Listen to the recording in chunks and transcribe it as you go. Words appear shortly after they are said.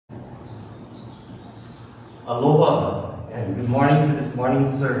Aloha and good morning to this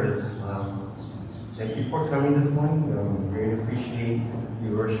morning's service. Thank you for coming this morning. We really appreciate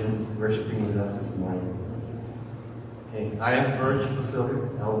you worshiping with us this morning. Okay, I am George Pacific.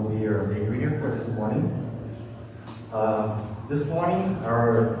 I will be your day reader for this morning. This morning,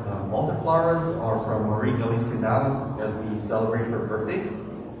 our altar flowers are from Marie Galicinao as we celebrate her birthday.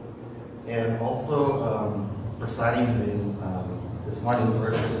 And also, presiding in this morning's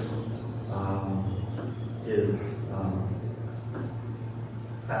worship is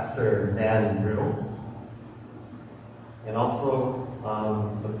Pastor Dan Riddle. And also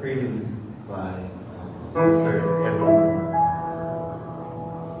the prelude by Mr. Edward.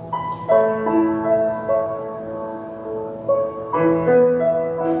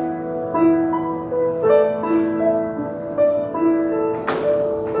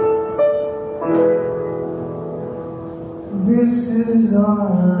 This is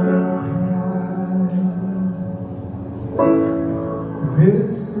our cry.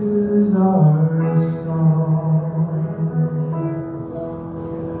 This is our song.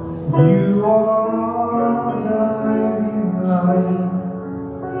 You are our guiding light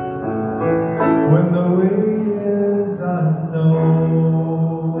when the way is unknown.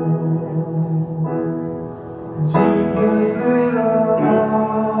 Jesus, lead on,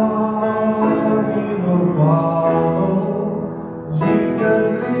 we will follow. Jesus,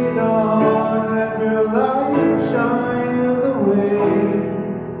 lead on, let your light shine the way.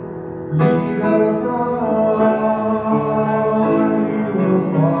 Lead us on, we will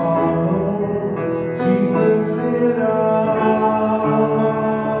follow. Jesus, lead on.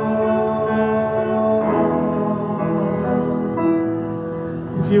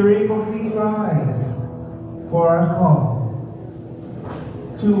 If you're able, please rise for our call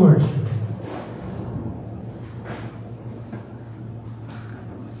to worship.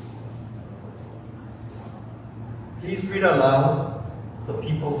 Please read aloud the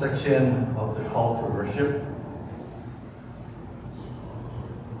people section of the call to worship.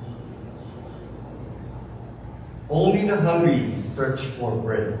 Only the hungry search for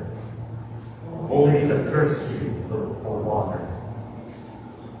bread. Only the thirsty look for water.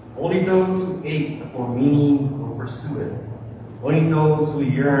 Only those who ache for meaning will pursue it. Only those who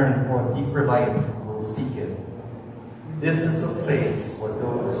yearn for a deeper life will seek it. This is a place for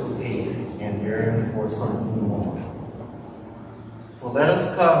those who ache and yearn for something more. So let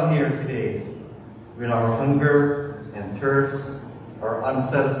us come here today with our hunger and thirst, our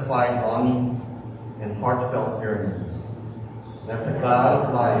unsatisfied longings and heartfelt yearnings. Let the God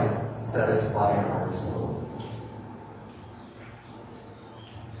of life satisfy our souls.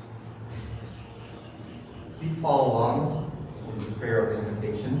 Please follow along in the prayer of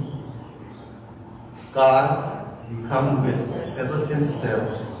invitation. God, you come with hesitant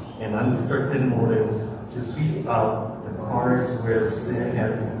steps and uncertain motives to sweep out the corners where sin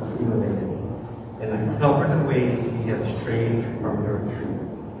has accumulated and uncover the ways we have strayed from your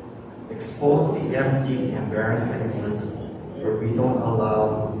truth. Expose the empty and barren places where we don't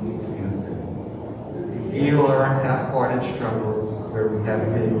allow you to enter. Reveal our half-hearted struggles where we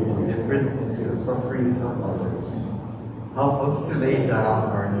have been indifferent to the sufferings of others. Help us to lay down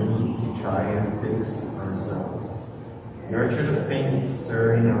our need to try and fix ourselves. Nurture the faint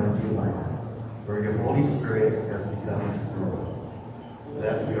stir in our new life, where your Holy Spirit has begun to grow.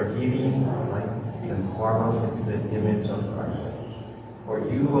 That your healing light transform us into the image of Christ. For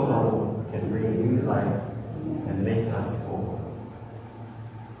you alone can bring new life and make us whole.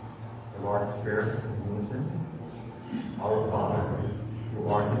 The Lord Spirit of unison. Our Father, who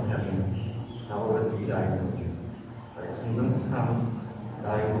art in heaven, hallowed be thy name. Thy kingdom come,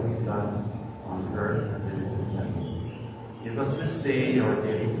 thy will be done, on earth as it is in heaven. Give us this day our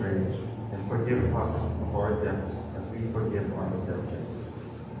daily bread, and forgive us our debts as we forgive our debtors.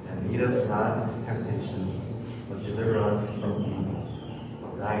 And lead us not into temptation, but deliver us from evil.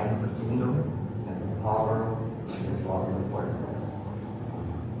 For thine is the kingdom, and the power, and the glory forever.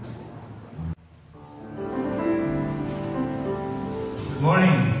 Good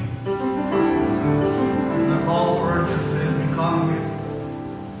morning. The call for worship says we come with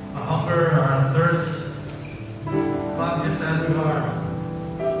a hunger, our thirst. Come just as we are.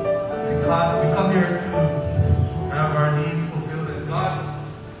 We come here to have our needs fulfilled, and God,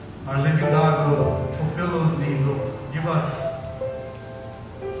 our living God, will fulfill those needs. Will give us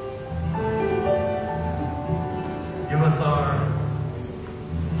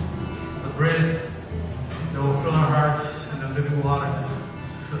the bread that will fill our hearts and the living water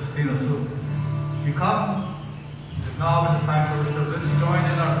to sustain us. So we come now is the time for worship. Let's join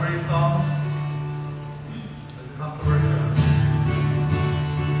in our praise songs. Let's come to worship.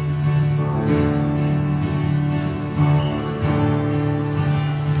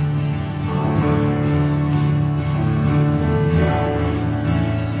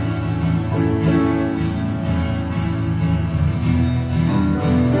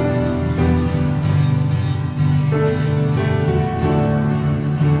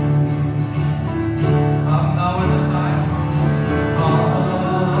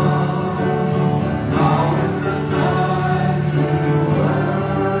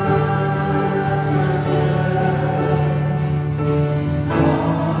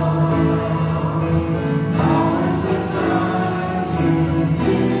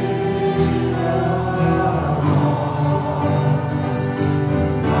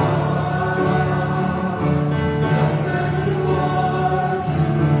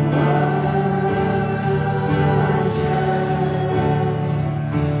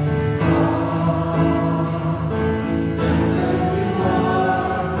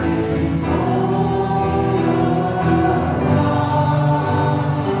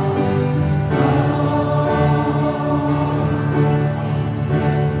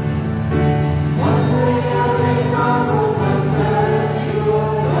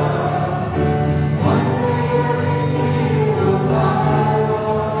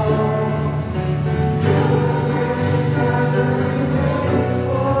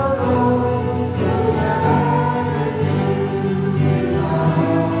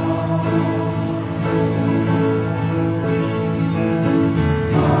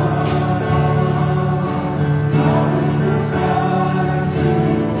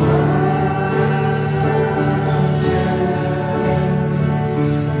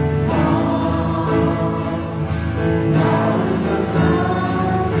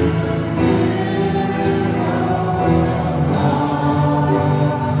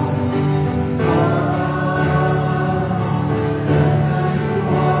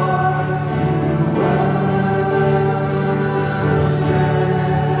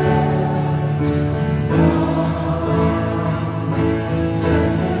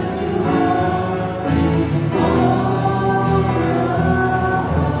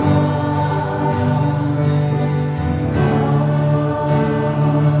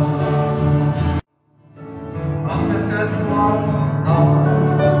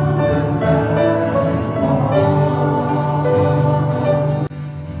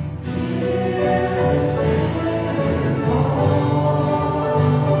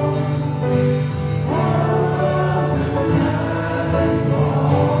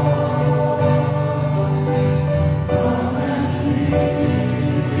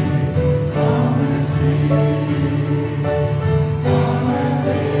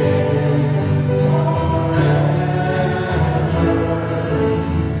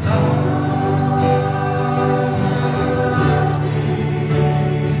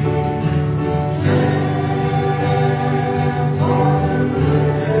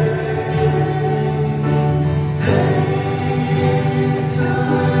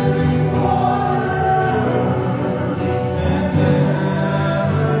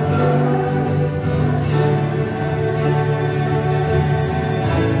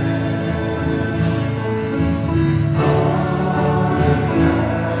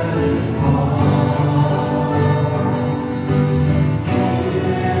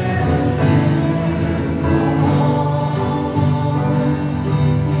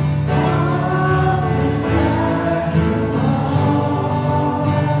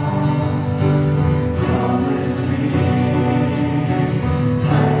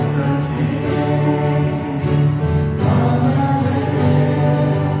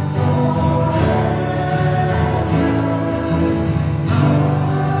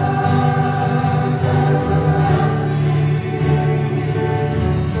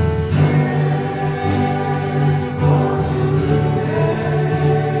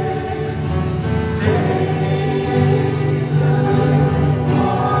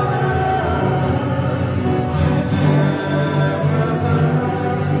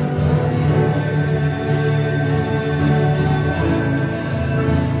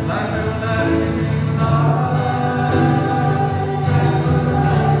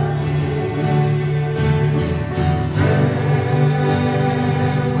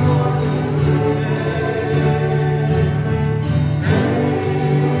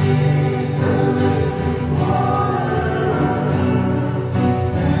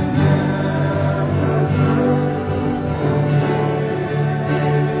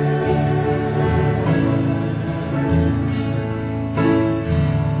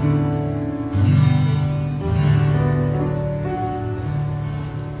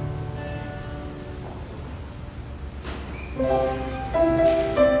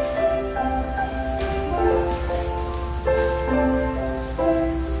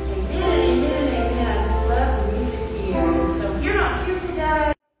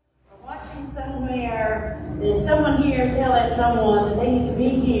 happy to be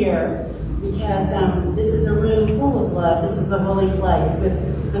here because this is a room full of love. This is a holy place with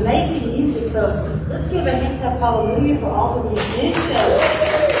amazing music. So let's give a hand clap hallelujah for all the musicians.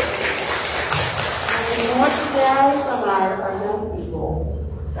 And more today from our young people.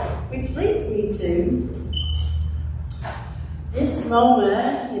 Which leads me to this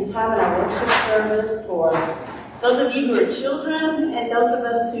moment in time in our worship service for those of you who are children and those of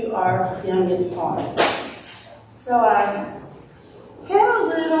us who are young at heart. So I had a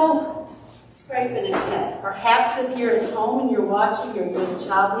little scrape in a cut. Perhaps if you're at home and you're watching, or you're a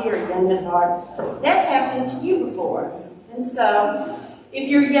child here or young at heart, that's happened to you before. And so if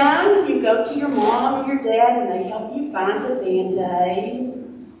you're young, you go to your mom or your dad and they help you find a Band-Aid.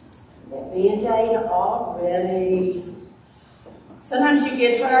 That Band-Aid already. Sometimes you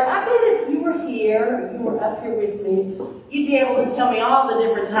get hurt. I bet if you were here, or you were up here with me, you'd be able to tell me all the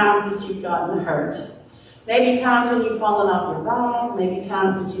different times that you've gotten hurt. Maybe times when you've fallen off your bike, maybe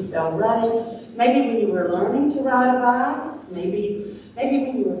times that you fell running, maybe when you were learning to ride a bike, maybe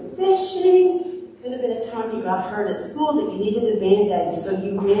when you were fishing. Could have been a time you got hurt at school that you needed a Band-Aid, so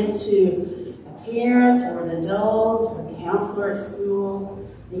you went to a parent or an adult or a counselor at school.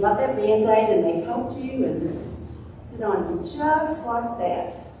 You got that Band-Aid and they helped you and put it on you just like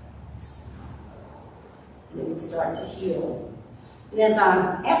that. And it would start to heal. And as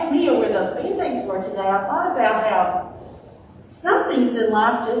I asked Mia where those Band-Aids were today, I thought about how some things in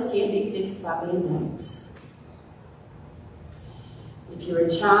life just can't be fixed by Band-Aids. If you're a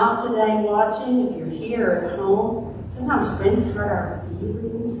child today watching, if you're here at home, sometimes friends hurt our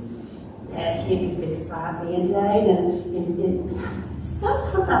feelings. That can't be fixed by a Band-Aid. And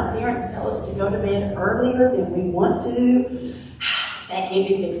sometimes our parents tell us to go to bed earlier than we want to. That can't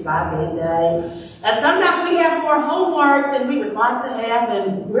be fixed by a Band-Aid. And sometimes we have more homework than we would like to have,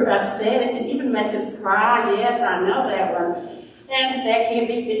 and we're upset. It can even make us cry. Yes, I know that one. And that can't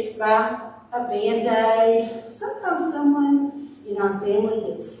be fixed by a Band-Aid. Sometimes someone in our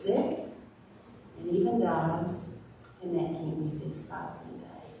family gets sick and even dies, and that can't be fixed by a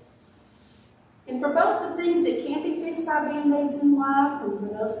Band-Aid. And for both the things that can't be fixed by Band-Aids in life, and for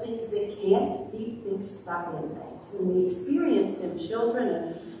those things that can't be fixed by Band-Aids, when we experience them, children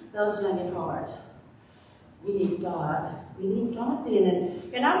and those young at heart, we need God. We need God then.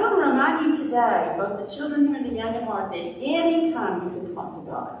 And I want to remind you today, both the children here and the young at heart, that any time you can talk to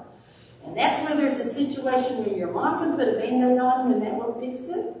God. And that's whether it's a situation where your mom can put a Band-Aid on you and that will fix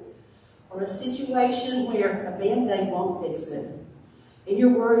it, or a situation where a Band-Aid won't fix it. And you're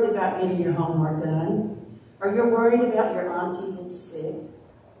worried about getting your homework done, or you're worried about your auntie that's sick,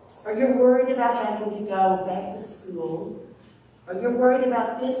 or you're worried about having to go back to school, or you're worried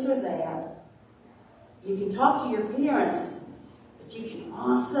about this or that. You can talk to your parents, but you can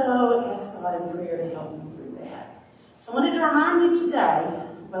also ask God in prayer to help you through that. So I wanted to remind you today,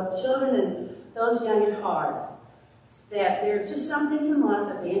 both children and those young at heart, that there are just some things in life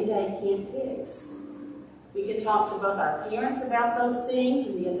that Band-Aid can't fix. We can talk to both our parents about those things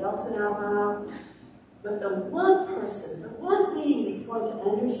and the adults in our life, but the one person, the one being that's going to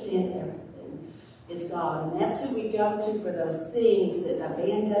understand everything is God, and that's who we go to for those things that a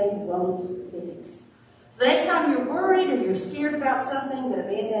Band-Aid won't fix. So next time you're worried or you're scared about something that a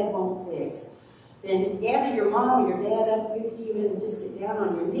Band-Aid won't fix, then gather your mom or your dad up with you and just get down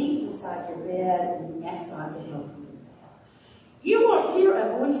on your knees beside your bed and ask God to help you. You won't hear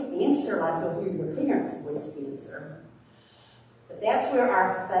a voice answer like you'll hear your parents' voice answer. But that's where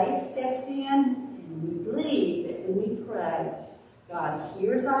our faith steps in, and we believe that when we pray, God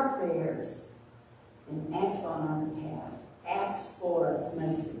hears our prayers and acts on our behalf, acts for us,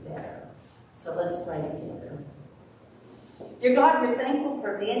 makes it better. So let's pray together. Dear God, we're thankful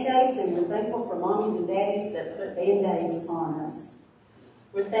for Band-Aids, and we're thankful for mommies and daddies that put Band-Aids on us.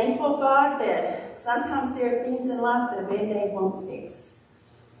 We're thankful, God, that sometimes there are things in life that a Band-Aid won't fix.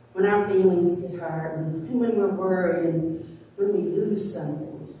 When our feelings get hurt, and when we're worried, and when we lose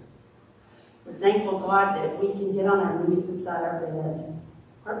something. We're thankful, God, that we can get on our knees beside our bed,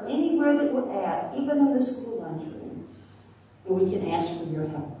 or anywhere that we're at, even in the school lunchroom, and we can ask for your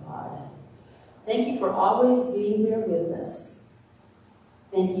help, God. Thank you for always being there with us.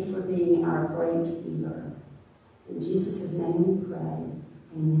 Thank you for being our great healer. In Jesus' name we pray.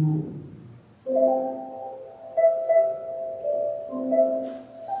 Amen.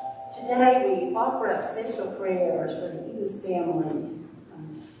 Today we offer up special prayers for the Hughes family.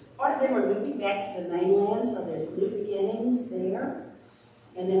 Part of them are moving back to the mainland, so there's new beginnings there.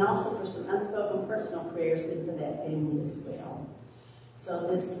 And then also for some unspoken personal prayers for that family as well. So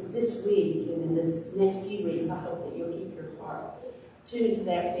this week and in this next few weeks, I hope that you'll keep your heart tune into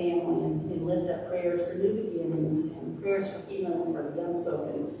that family and lift up prayers for new beginnings and prayers for healing for the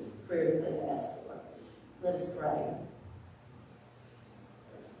unspoken prayer that they've asked for. Let us pray.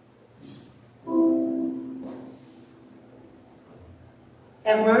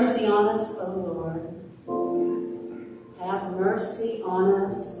 Have mercy on us, O Lord. Have mercy on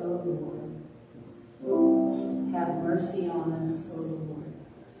us, O Lord. Have mercy on us, O Lord.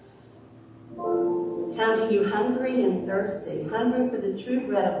 Come to you hungry and thirsty, hungry for the true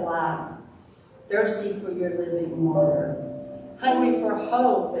bread of life, thirsty for your living water, hungry for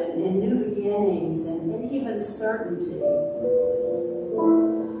hope and new beginnings and even certainty.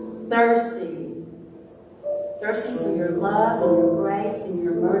 Thirsty for your love and your grace and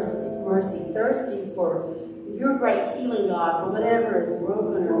your mercy. Thirsty for your great healing, God, for whatever is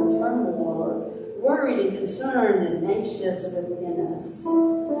broken or in turmoil or worried and concerned and anxious within us.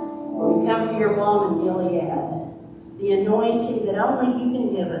 We come for your balm in Gilead, the anointing that only you can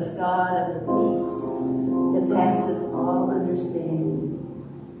give us, God, of the peace that passes all understanding.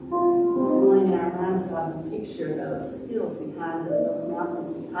 This morning in our minds, God, we picture those hills behind us, those mountains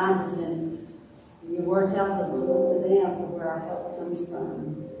behind us, and your word tells us to look to them for where our help comes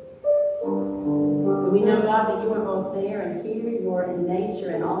from. And we know, God, that you are both there and here. You are in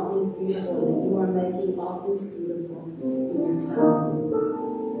nature and all things beautiful, and that you are making all things beautiful in your time.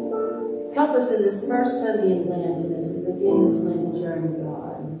 Help us in this first Sunday in Lent, and as we begin this Lent journey,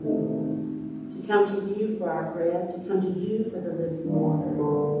 God, to come to you for our bread, to come to you for the living water,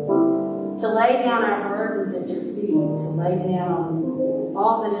 to lay down our burdens at your feet, to lay down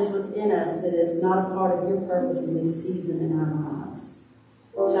all that is within us that is not a part of your purpose in this season in our lives,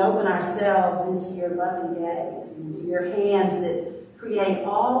 to open ourselves into your loving gaze, into your hands that create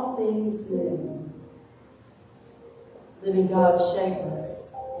all things new. Living God, shape us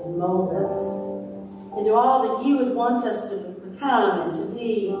and mold us into all that you would want us to become and to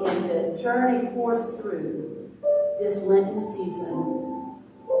be and to journey forth through this Lenten season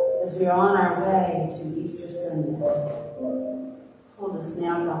as we are on our way to Easter Sunday. Hold us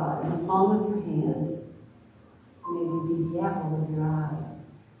now, God, in the palm of your hand. May we be the apple of your eye.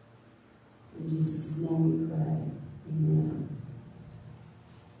 In Jesus' name we pray. Amen.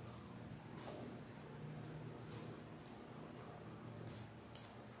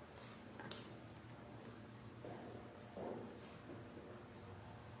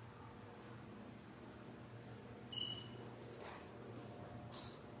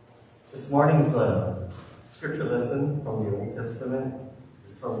 This morning's scripture lesson from the Old Testament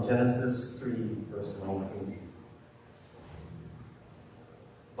is from Genesis 3, verse 19.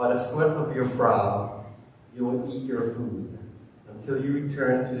 By the sweat of your brow you will eat your food until you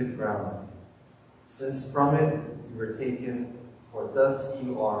return to the ground, since from it you were taken, for dust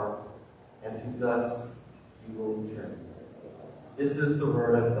you are, and to dust you will return. This is the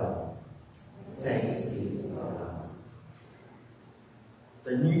word of God. Thanks be to God.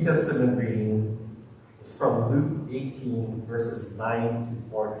 The New Testament reading is from Luke 18, verses 9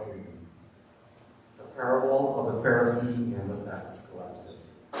 to 14. The parable of the Pharisee and the tax collector.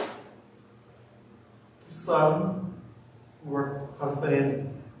 To some who were confident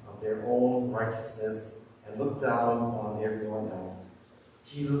of their own righteousness and looked down on everyone else,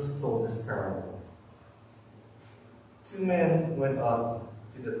 Jesus told this parable. 2 men went up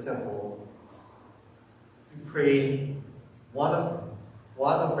to the temple to pray, one a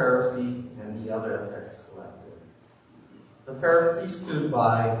Pharisee and the other a tax collector. The Pharisee stood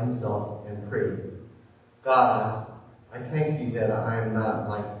by himself and prayed, God, I thank you that I am not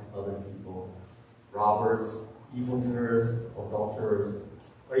like other people, robbers, evildoers, adulterers,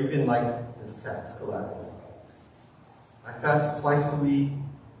 or even like this tax collector. I fast twice a week,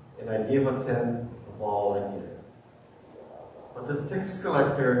 and I give a tenth of all I get. But the tax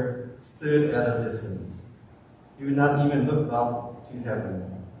collector stood at a distance. He would not even look up to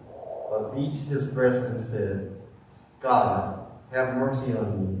heaven, but beat his breast and said, God, have mercy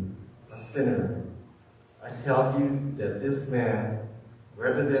on me, a sinner. I tell you that this man,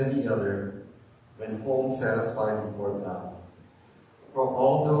 rather than the other, went home satisfied before God. For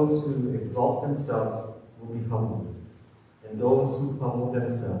all those who exalt themselves will be humbled, and those who humble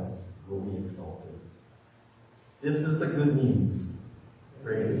themselves will be exalted. This is the good news.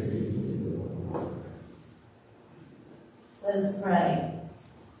 Praise be to the Lord. Let us pray.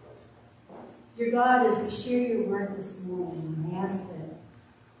 Dear God, as we share your word this morning, I ask that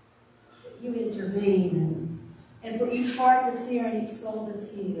you intervene and for each heart that's here and each soul that's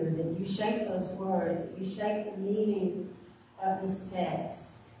here, that you shape those words, that you shape the meaning of this text,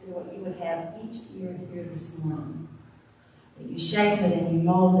 and what you would have each ear hear this morning. But you shape it and you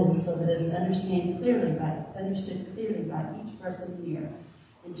mold it so that it's understood clearly by each person here.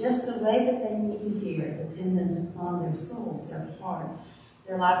 And just the way that they need to hear it, dependent upon their souls, their heart,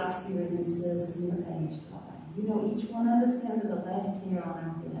 their life experiences, and their age, God. You know each one of us down to the last hair on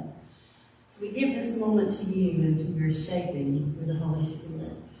our head. So we give this moment to you and to your shaping through the Holy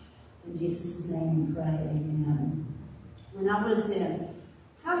Spirit. In Jesus' name we pray, amen. When I was in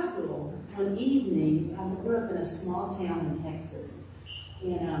high school, one evening, I grew up in a small town in Texas.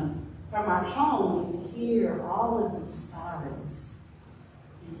 And from our home, we could hear all of these sirens.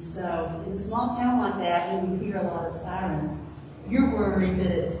 And so, in a small town like that, when you hear a lot of sirens, you're worried that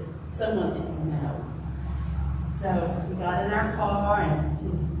it's someone that you know. So, we got in our car, and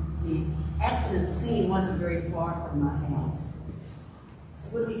the accident scene wasn't very far from my house. So,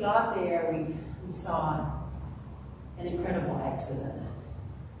 when we got there, we saw an incredible accident.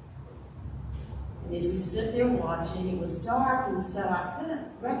 And as we stood there watching, it was dark, and so I couldn't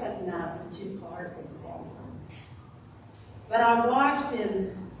recognize the two cars exactly. But I watched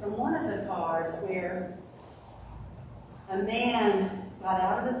from one of the cars where a man got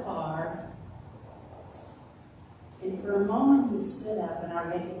out of the car, and for a moment he stood up, and I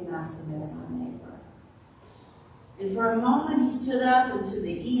recognized him as my neighbor. And for a moment he stood up, and to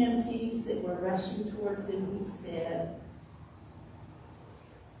the EMTs that were rushing towards him, he said,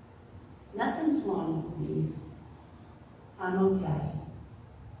 "Nothing's wrong with me. I'm okay."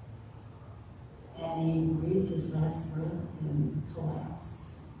 And he breathed his last breath and collapsed.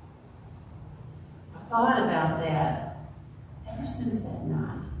 I thought about that ever since that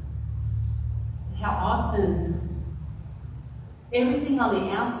night. How often everything on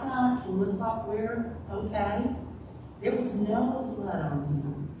the outside can look like we're okay. There was no blood on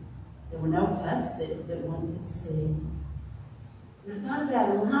him. There were no cuts that one could see. And I thought about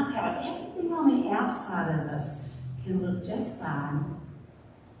it in life, how everything on the outside of us can look just fine.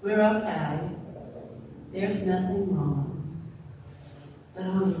 We're okay. There's nothing wrong. But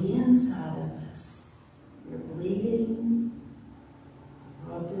on the inside of us, we're bleeding,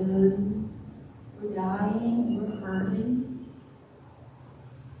 broken, we're dying, we're hurting.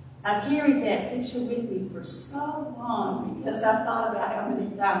 I carried that picture with me for so long because I thought about how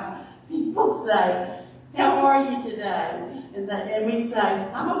many times people say, "How are you today?" And we say,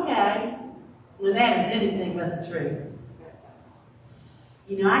 "I'm okay." Well, that is anything but the truth.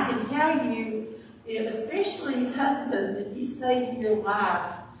 You know, I can tell you, especially husbands, if you say to your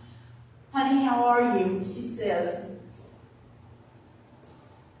wife, "Honey, how are you?" and she says,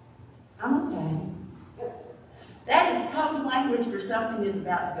 "I'm okay." That is code language for something is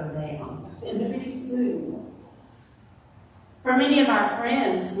about to go down, and pretty soon. For many of our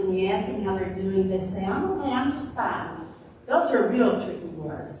friends, when we ask them how they're doing, they say, "I'm okay, I'm just fine." Those are real tricky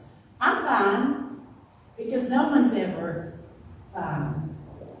words. I'm fine, because no one's ever fine.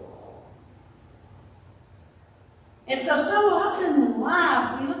 And so often in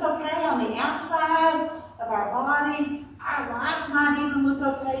life, we look okay on the outside of our bodies. Our life might even look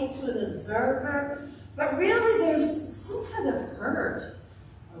okay to an observer. But really, there's some kind of hurt,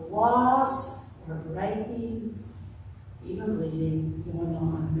 or loss, or breaking, even bleeding going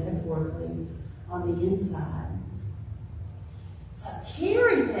on, metaphorically, on the inside. So I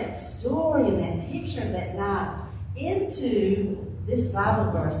carried that story and that picture that night into this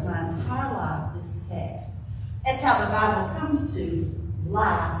Bible verse, my entire life, this text. That's how the Bible comes to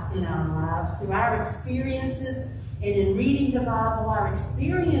life in our lives, through our experiences, and in reading the Bible, our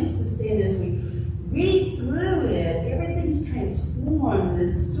experiences then as we read through it, everything's transformed.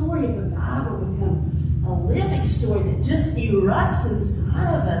 The story of the Bible becomes a living story that just erupts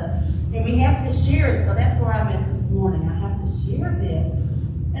inside of us, and we have to share it. So that's where I'm at this morning. I have to share this.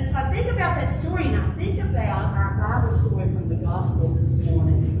 And so I think about that story, and I think about our Bible story from the Gospel this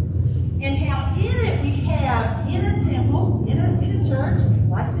morning. And how in it we have, in a temple, in a church,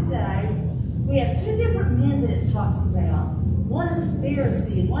 like today, we have two different men that it talks about. One is a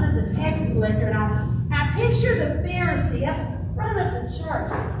Pharisee and one is a tax collector. And I picture the Pharisee up at the front of the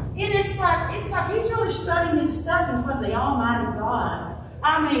church. And it's like he's really studying his stuff in front of the Almighty God.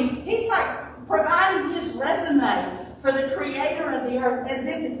 I mean, he's like providing his resume for the creator of the earth, as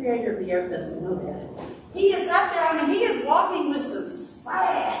if the creator of the earth doesn't know that. He is up there, I mean, he is walking with some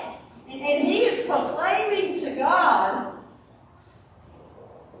swag. And he is proclaiming to God,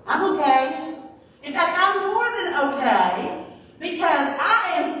 "I'm okay. In fact, I'm more than okay, because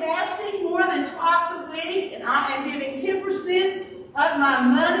I am fasting more than twice a week, and I am giving 10% of my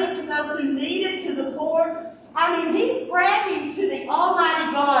money to those who need it, to the poor." I mean, he's bragging to the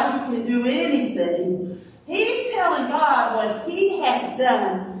Almighty God who can do anything. He's telling God what he has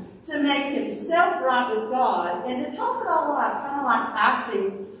done to make himself right with God. And to top it all off, kind of like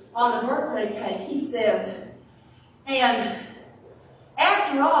icing on a birthday cake, he says, and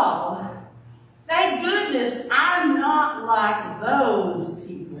after all, thank goodness I'm not like those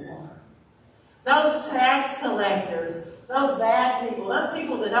people. Those tax collectors, those bad people, those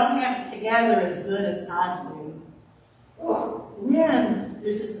people that don't have it together as good as I do. And then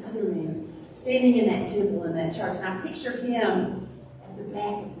there's this other man standing in that temple in that church, and I picture him at the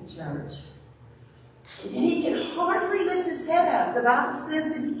back of the church. And he can hardly lift his head up. The Bible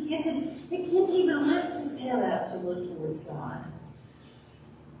says that he can't even lift his head up to look towards God.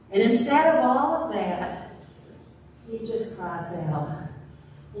 And instead of all of that, he just cries out,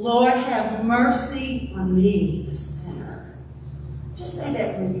 Lord, have mercy on me, the sinner. Just say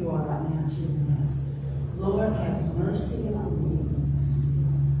that where you are right now, children. Lord, have mercy on me, the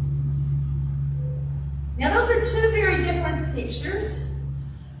sinner. Now, those are two very different pictures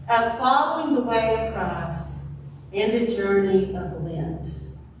of following the way of Christ and the journey of Lent.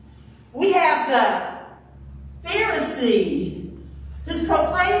 We have the Pharisee who's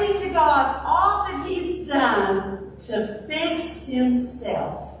proclaiming to God all that he's done to fix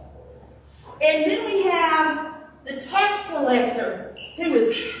himself. And then we have the tax collector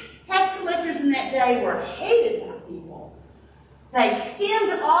tax collectors in that day were hated by people. They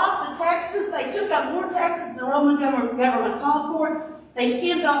skimmed off the taxes. They took up more taxes than the Roman government called for. They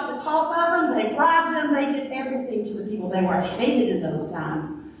skimmed off the top of them. They bribed them. They did everything to the people. They were hated in those times.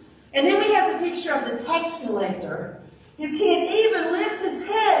 And then we have the picture of the tax collector who can't even lift his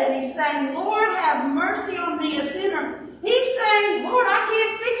head. And he's saying, Lord, have mercy on me, a sinner. He's saying, Lord, I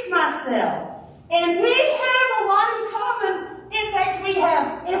can't fix myself. And we have a lot in common. In fact, we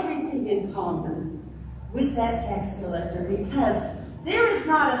have everything in common with that tax collector, because there is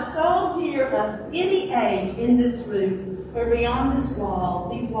not a soul here of any age in this room or beyond this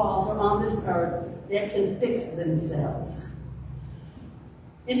wall, these walls are on this earth, that can fix themselves.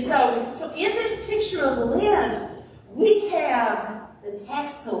 And so in this picture of Lent, we have the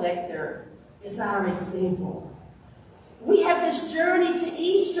tax collector as our example. We have this journey to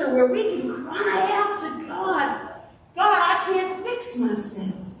Easter where we can cry out to God, God, I can't fix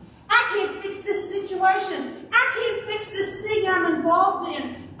myself. I can't fix this situation. I can't fix this thing I'm involved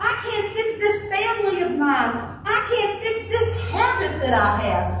in. I can't fix this family of mine. I can't fix this habit that I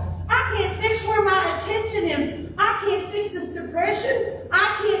have. I can't fix where my attention is. I can't fix this depression.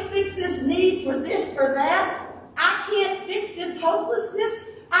 I can't fix this need for this or that. I can't fix this hopelessness.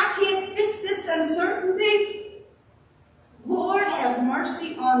 I can't fix this uncertainty. Lord, have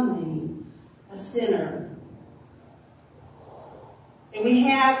mercy on me, a sinner. And we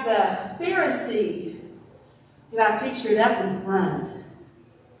have the Pharisee, who I pictured up in front,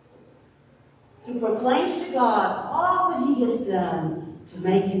 who proclaims to God all that he has done to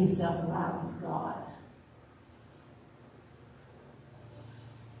make himself right with God.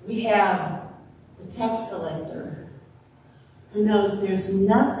 We have the tax collector, who knows there's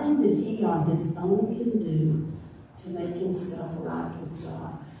nothing that he on his own can do to make himself right with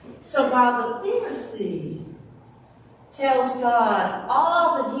God. So while the Pharisee tells God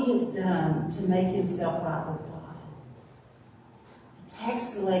all that he has done to make himself right with God, the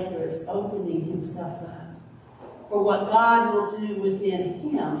tax collector is opening himself up for what God will do within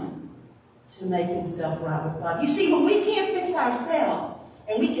him to make himself right with God. You see, when we can't fix ourselves,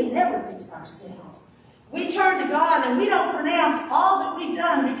 and we can never fix ourselves, we turn to God and we don't pronounce all that we've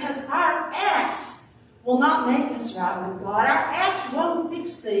done, because our acts will not make us right with God. Our acts won't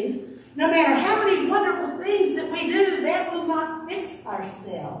fix things. No matter how many wonderful things that we do, that will not fix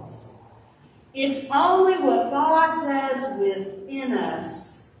ourselves. It's only what God does within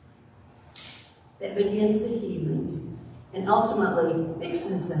us that begins the healing and ultimately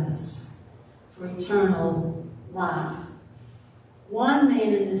fixes us for eternal life. One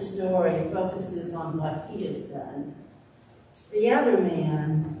man in this story focuses on what he has done. The other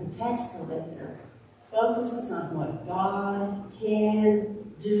man, the tax collector, focuses on what God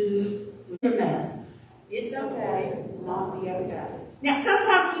can do with your mask. It's okay, not be okay. Now,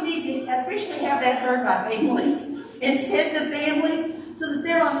 sometimes we need to especially have that heard by families and said to families so that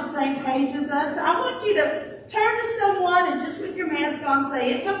they're on the same page as us. I want you to turn to someone and just with your mask on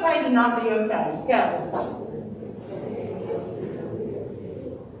say, it's okay to not be okay. Go.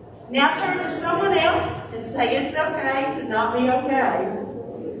 Now turn to someone else and say, it's okay to not be okay.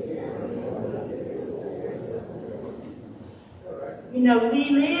 You know,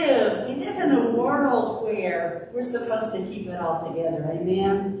 we live in a world where we're supposed to keep it all together,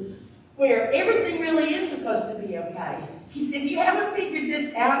 amen? Where everything really is supposed to be okay. Because if you haven't figured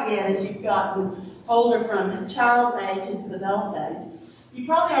this out yet as you've gotten older from child age into adult age, You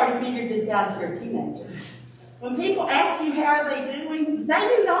probably already figured this out if you're a teenager. When people ask you how are they doing,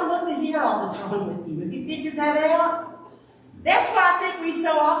 they do not want to hear all that's wrong with you. Have you figured that out? That's why I think we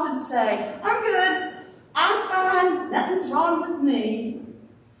so often say, I'm good, I'm fine, nothing's wrong with me.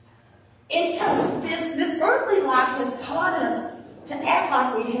 And so this earthly life has taught us to act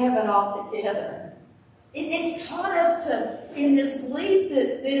like we have it all together. It's taught us to, in this belief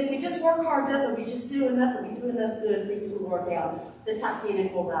that if we just work hard enough, and we just do enough, and we do enough good, things will work out. The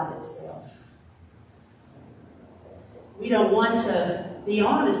Titanic will ride itself. We don't want to be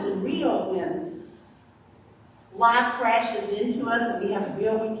honest and real when life crashes into us and we have a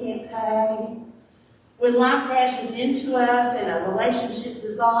bill we can't pay. When life crashes into us and a relationship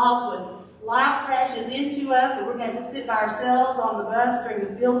dissolves. When life crashes into us and we're going to sit by ourselves on the bus during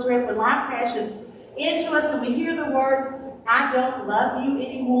the field trip. When life crashes into us and we hear the words, I don't love you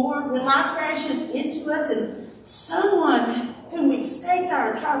anymore. When life crashes into us and someone whom we staked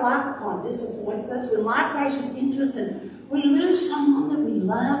our entire life upon disappoints us. When life crashes into us and we lose someone that we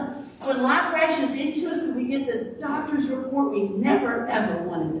love. When life crashes into us and we get the doctor's report we never, ever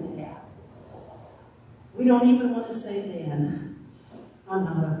wanted to have. We don't even want to say then, I'm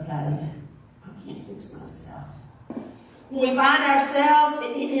not okay. I can't fix myself. When we find ourselves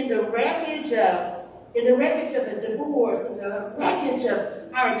in the wreckage of a divorce, in the wreckage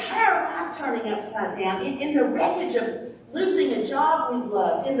of our entire life turning upside down, in the wreckage of losing a job we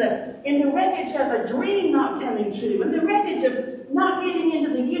love, in the wreckage of a dream not coming true, in the wreckage of not getting into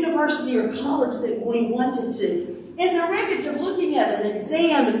the university or college that we wanted to, in the wreckage of looking at an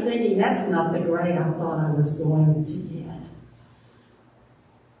exam and thinking, that's not the grade I thought I was going to get.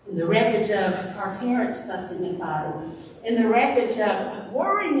 In the wreckage of our parents fussing and fighting, in the wreckage of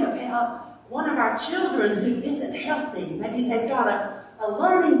worrying about one of our children who isn't healthy. Maybe they've got a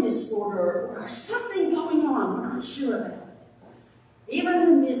learning disorder or something going on we're not sure about. Even in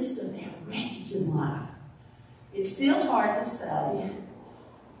the midst of that wreckage in life, it's still hard to say,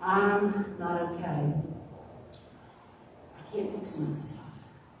 I'm not okay. I can't fix myself.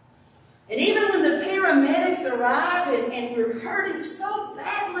 And even when the paramedics arrive and we're hurting so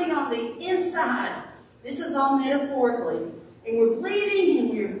badly on the inside, this is all metaphorically, and we're bleeding and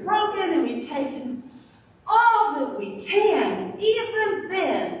we're broken and we've taken all that we can, even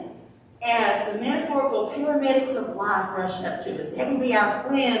then, as the metaphorical paramedics of life rush up to us. That would be our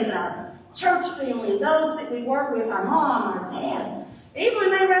friends, our church family, those that we work with, our mom, our dad. Even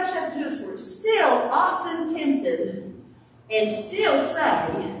when they rush up to us, we're still often tempted and still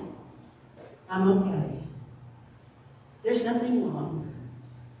say, I'm okay. There's nothing wrong.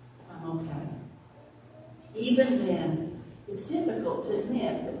 I'm okay. Even then, it's difficult to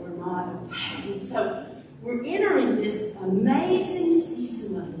admit that we're not okay. And so we're entering this amazing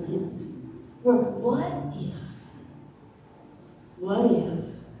season of Lent where what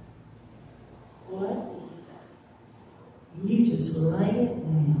if you just lay it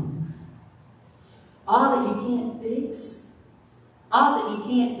down? All that you can't fix, all that you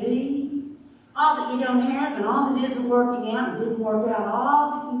can't be, all that you don't have, and all that isn't working out and didn't work out,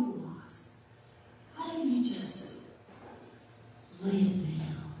 all that you've lost. What if you just lay it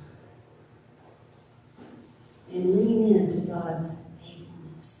down and lean into God's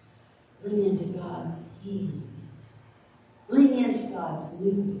faithfulness, lean into God's healing, lean into God's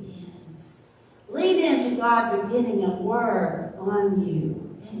new beginnings, lean into God beginning a work on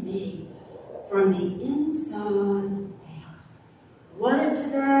you and me from the inside out. What if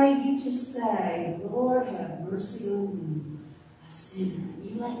today you just say, Lord, have mercy on me, a sinner, and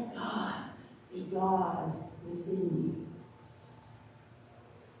you let God be God within you.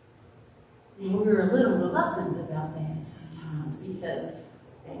 And we're a little reluctant about that sometimes because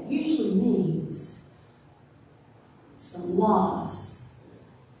that usually means some loss,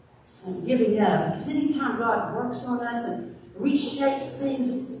 some giving up. Because anytime God works on us and reshapes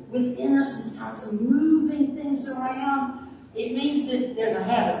things within us and starts moving things around, it means that there's a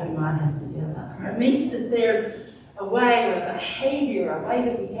habit we might have to give up. Or it means that there's a way or a behavior, a way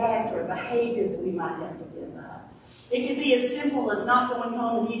that we act or a behavior that we might have to give up. It could be as simple as not going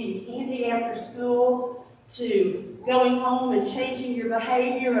home and eating candy after school to going home and changing your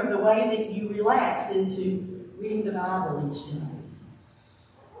behavior of the way that you relax into reading the Bible each day.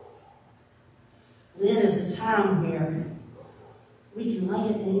 Lent is a time where we can lay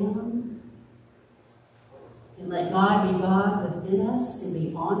it down and let God be God within us and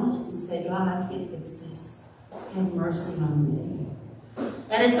be honest and say, God, I can't fix this. Have mercy on me.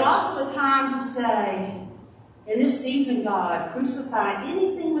 And it's also a time to say, in this season, God, crucify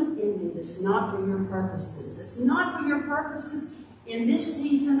anything within me that's not for your purposes, that's not for your purposes in this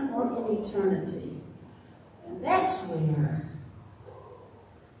season or in eternity. And that's where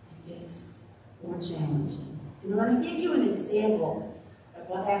more challenging. And I'm going to give you an example of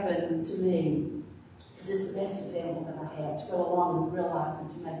what happened to me, because it's the best example that I have to go along with real life and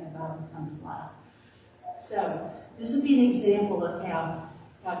to make the Bible come to life. So, this would be an example of how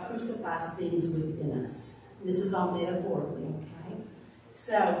God crucifies things within us. This is all metaphorically, okay?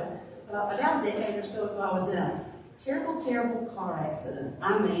 So, about a decade or so ago, I was in a terrible, terrible car accident.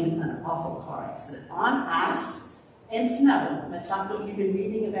 I mean, an awful car accident on ice and snow, much like what you've been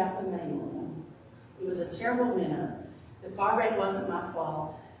reading about the mail. It was a terrible winter. The car wreck wasn't my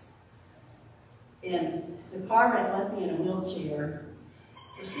fault. And the car wreck left me in a wheelchair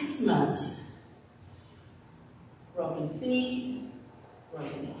for 6 months. Broken feet,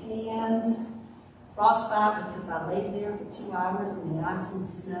 broken hands, frostbite because I laid there for 2 hours in the ice and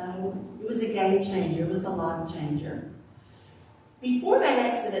snow. It was a game changer. It was a life changer. Before that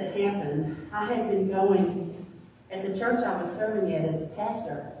accident happened, I had been going, at the church I was serving at as a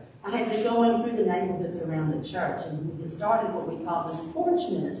pastor, I had been going through the neighborhoods around the church, and we had started what we call this porch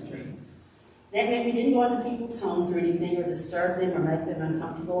ministry. That meant we didn't go into people's homes or anything or disturb them or make them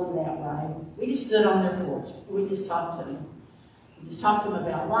uncomfortable in that way. We just stood on their porch and we just talked to them. We just talked to them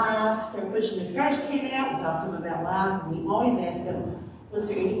about life. They were pushing the trash can out. We talked to them about life. And we always asked them, was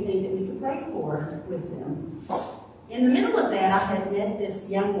there anything that we could pray for with them? In the middle of that, I had met this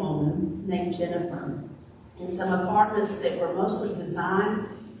young woman named Jennifer in some apartments that were mostly designed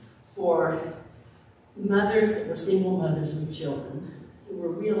for mothers that were single mothers with children who were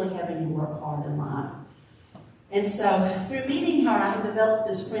really having to work hard in life. And so through meeting her, I had developed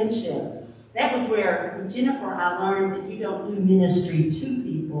this friendship. That was where, with Jennifer, I learned that you don't do ministry to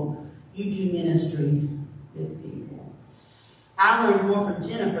people, you do ministry with people. I learned more from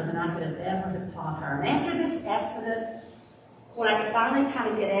Jennifer than I could have ever have taught her. And after this accident, when I could finally kind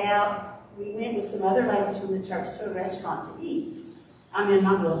of get out, we went with some other ladies from the church to a restaurant to eat. I'm in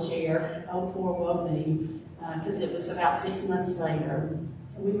my wheelchair. Oh, poor woe me, because it was about 6 months later.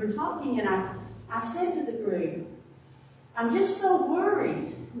 And we were talking, and I said to the group, I'm just so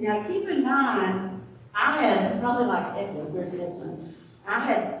worried. Now, keep in mind, I had, probably like Edward, where's Edward? I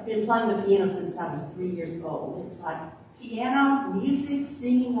had been playing the piano since I was 3 years old. It's like piano, music,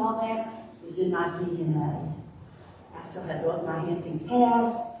 singing, all that was in my DNA. I still had both my hands in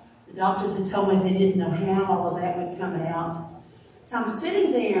casts. The doctors had told me they didn't know how all of that would come out. So I'm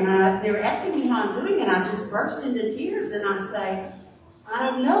sitting there, and they were asking me how I'm doing, and I just burst into tears, and I say, I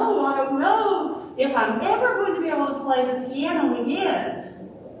don't know if I'm ever going to be able to play the piano again.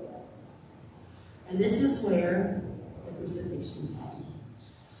 And this is where the crucifixion came.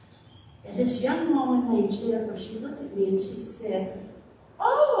 And this young woman named Jennifer, she looked at me and she said,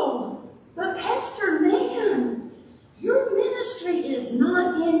 oh, but Pastor Nan, your ministry is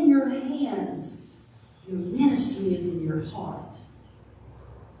not in your hands. Your ministry is in your heart.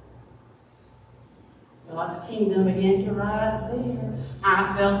 God's kingdom began to rise there.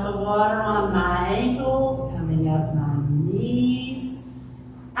 I felt the water on my ankles, coming up my knees.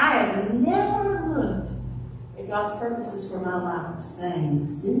 I have never looked at God's purposes for my life the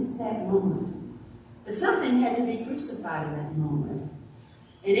same since that moment. But something had to be crucified in that moment.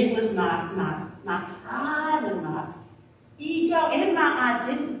 And it was my pride and my ego and my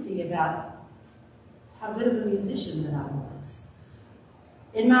identity about how good of a musician that I was.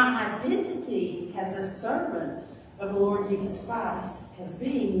 And my identity as a servant of the Lord Jesus Christ as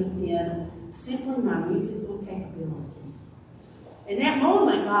being within simply my musical capability. In that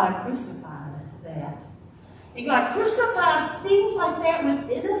moment, God crucified that. And God crucifies things like that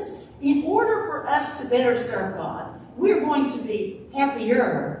within us in order for us to better serve God. We're going to be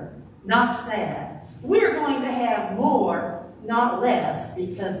happier, not sad. We're going to have more, not less,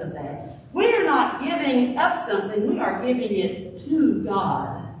 because of that. We're not giving up something, we are giving it to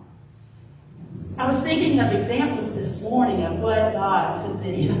God. I was thinking of examples this morning of what God could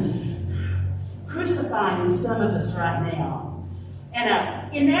be crucifying in some of us right now.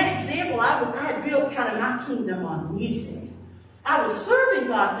 And in that example, I had built kind of my kingdom on music. I was serving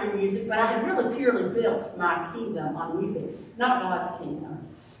God through music, but I had really purely built my kingdom on music, not God's kingdom.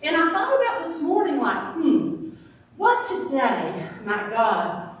 And I thought about this morning like, what today might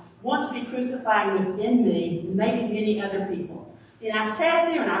God want to be crucifying within me and maybe many other people? And I sat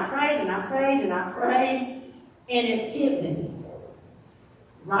there and I prayed and I prayed and I prayed, and it hit me.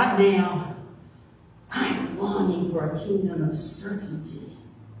 Right now, I am longing for a kingdom of certainty.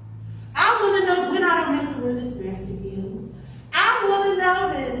 I want to know when I don't have to wear this mask again. I want to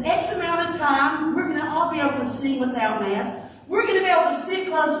know that in X amount of time, we're going to all be able to sing without masks. We're going to be able to sit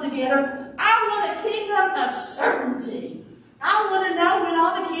close together. I want a kingdom of certainty. I want to know when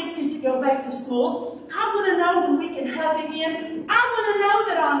all the kids get to go back to school. I want to know when we can hug again. I want to know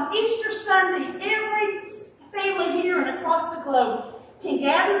that on Easter Sunday,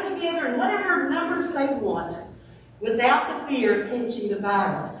 gather together in whatever numbers they want without the fear of catching the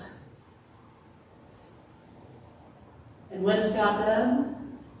virus. And what has God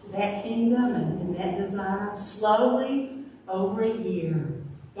done to that kingdom and that desire? Slowly, over a year,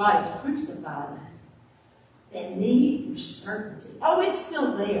 God has crucified that need for certainty. Oh, it's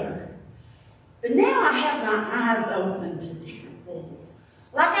still there. But now I have my eyes open to different things.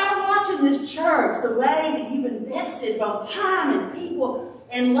 Like I'm watching this church, the way that you've invested both time and people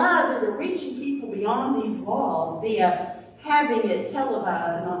and love into reaching people beyond these walls via having it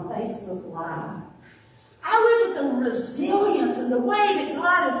televised and on Facebook Live. I look at the resilience and the way that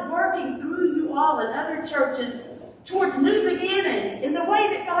God is working through you all and other churches towards new beginnings, in the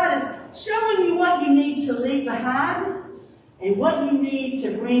way that God is showing you what you need to leave behind and what you need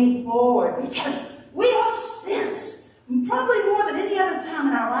to bring forward. Because we all sense, probably more than any other time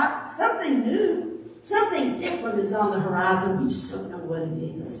in our life, something new, something different is on the horizon. We just don't know what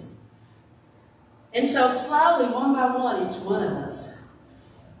it is. And so slowly, one by one, each one of us,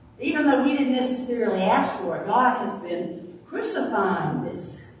 even though we didn't necessarily ask for it, God has been crucifying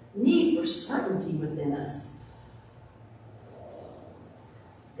this need for certainty within us.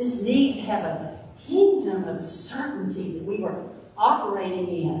 This need to have a kingdom of certainty that we were operating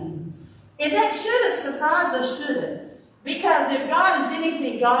in. And that shouldn't surprise us, should it? Because if God is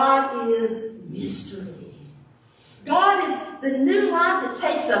anything, God is mystery. God is the new life that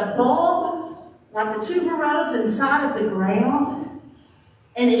takes a bulb, like the tuberose inside of the ground,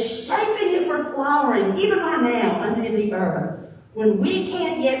 and is shaping it for flowering, even right now, under the earth, when we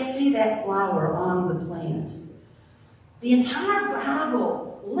can't yet see that flower on the plant. The entire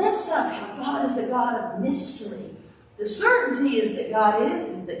Bible lifts up how God is a God of mystery. The certainty is that God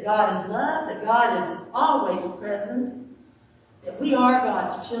is that God is love, that God is always present, that we are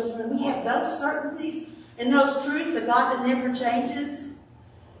God's children. We have those certainties and those truths of God that never changes.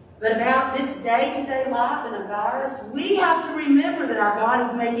 But about this day-to-day life and a virus, we have to remember that our God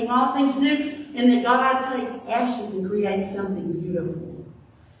is making all things new and that God takes ashes and creates something beautiful.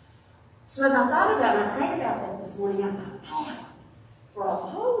 So as I thought about it, I prayed about that this morning, I thought, man, for a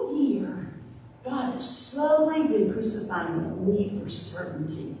whole year, God has slowly been crucifying the need for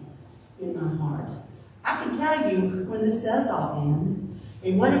certainty in my heart. I can tell you when this does all end,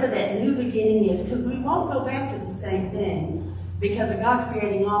 and whatever that new beginning is, because we won't go back to the same thing, because a God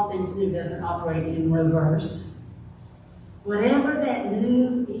creating all things new doesn't operate in reverse. Whatever that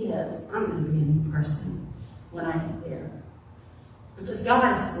new is, I'm going to be a new person when I get there. Because God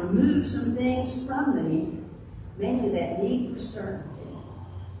has removed some things from me, mainly that need for certainty.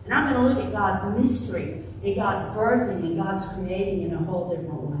 And I'm going to look at God's mystery and God's birthing and God's creating in a whole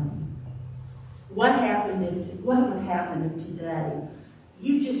different way. What would happen if today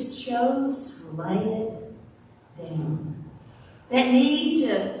you just chose to lay it down? That need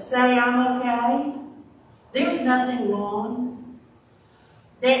to say, I'm okay. There's nothing wrong.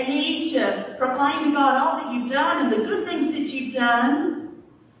 That need to proclaim to God all that you've done and the good things that you've done.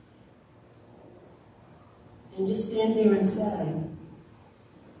 And just stand there and say,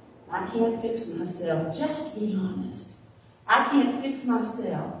 I can't fix myself. Just be honest. I can't fix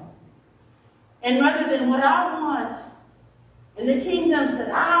myself. And rather than what I want and the kingdoms that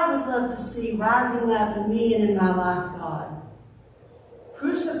I would love to see rising up in me and in my life, God,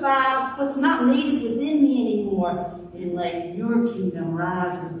 crucify what's not needed within me anymore and let your kingdom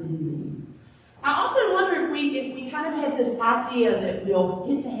rise within me. I often wonder if we kind of had this idea that we'll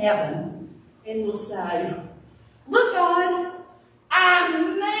get to heaven and we'll say, look, God, I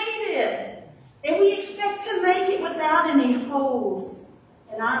made it. And we expect to make it without any holes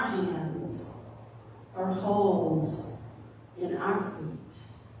in our hands or holes in our feet.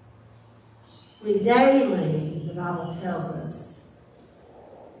 When daily, the Bible tells us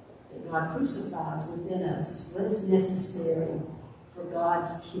that God crucifies within us what is necessary for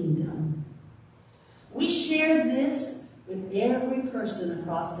God's kingdom. We share this with every person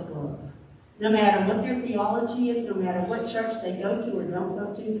across the globe. No matter what their theology is, no matter what church they go to or don't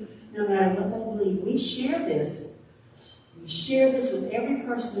go to, no matter what they believe, we share this. We share this with every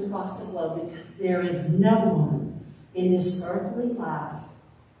person across the globe because there is no one in this earthly life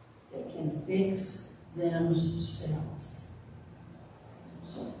that can fix themselves.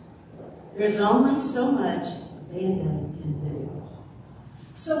 There's only so much a Band-Aid can do.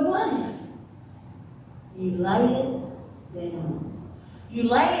 So what if you lay it down? You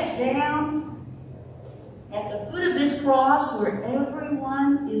lay it down at the foot of this cross where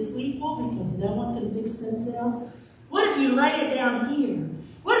everyone is equal because no one can fix themselves. What if you lay it down here?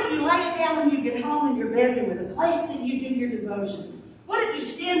 What if you lay it down when you get home in your bedroom or the place that you do your devotions? What if you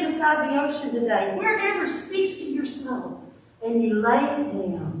stand beside the ocean today, wherever speaks to your soul, and you lay it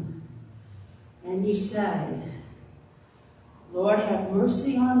down and you say, Lord, have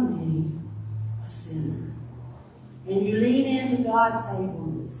mercy on me, a sinner. And you lean into God's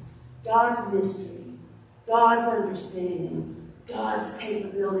ableness, God's mystery, God's understanding, God's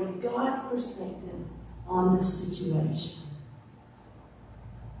capability, God's perspective on this situation.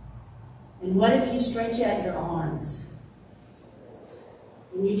 And what if you stretch out your arms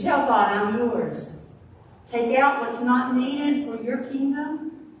and you tell God, I'm yours. Take out what's not needed for your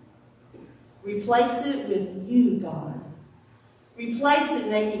kingdom. Replace it with you, God. Replace it,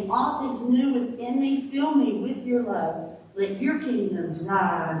 making all things new within me. Fill me with your love. Let your kingdoms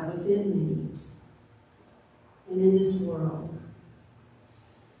rise within me and in this world.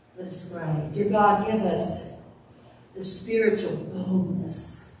 Let us pray. Dear God, give us the spiritual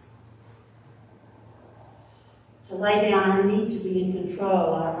boldness to lay down our need to be in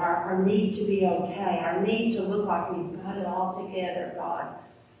control, our need to be okay, our need to look like we've got it all together, God.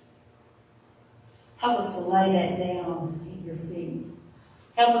 Help us to lay that down at your feet.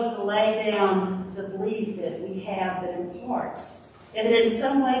 Help us to lay down the belief that we have that in part, and that in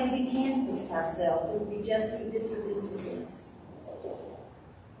some ways we can fix ourselves if we just do this or this or this.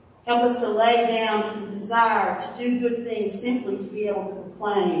 Help us to lay down the desire to do good things simply to be able to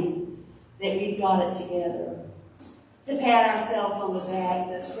proclaim that we've got it together. To pat ourselves on the back,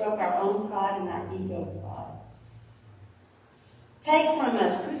 to stroke our own pride and our ego pride. Take from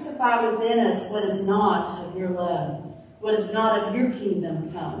us, crucify within us what is not of your love, what is not of your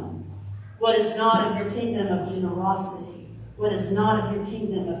kingdom come, what is not of your kingdom of generosity, what is not of your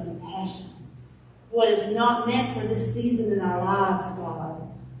kingdom of compassion, what is not meant for this season in our lives,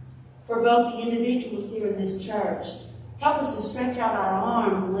 God. For both the individuals here in this church, help us to stretch out our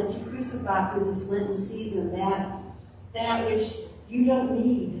arms and let you crucify through this Lenten season that which you don't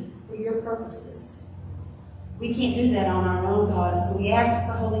need for your purposes. We can't do that on our own, God, so we ask that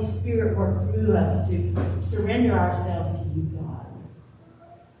the Holy Spirit work through us to surrender ourselves to you, God.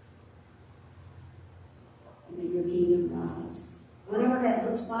 And may your kingdom rise. Whatever that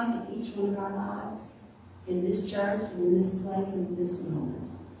looks like in each one of our lives, in this church, and in this place, and in this moment.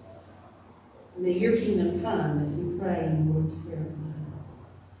 And may your kingdom come as we pray in the Lord's Prayer.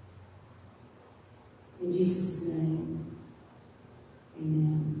 In Jesus' name.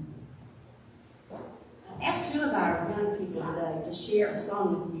 Amen. I asked two of our young people today to share a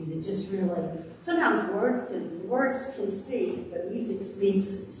song with you that just really, sometimes words can speak, but music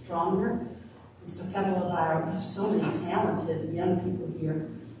speaks stronger. And so a couple of our, so many talented young people here,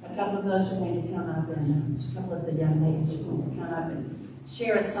 a couple of those are going to come up, and a couple of the young ladies are going to come up and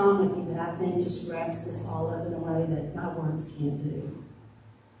share a song with you that I think just wraps this all up in a way that my words can't do.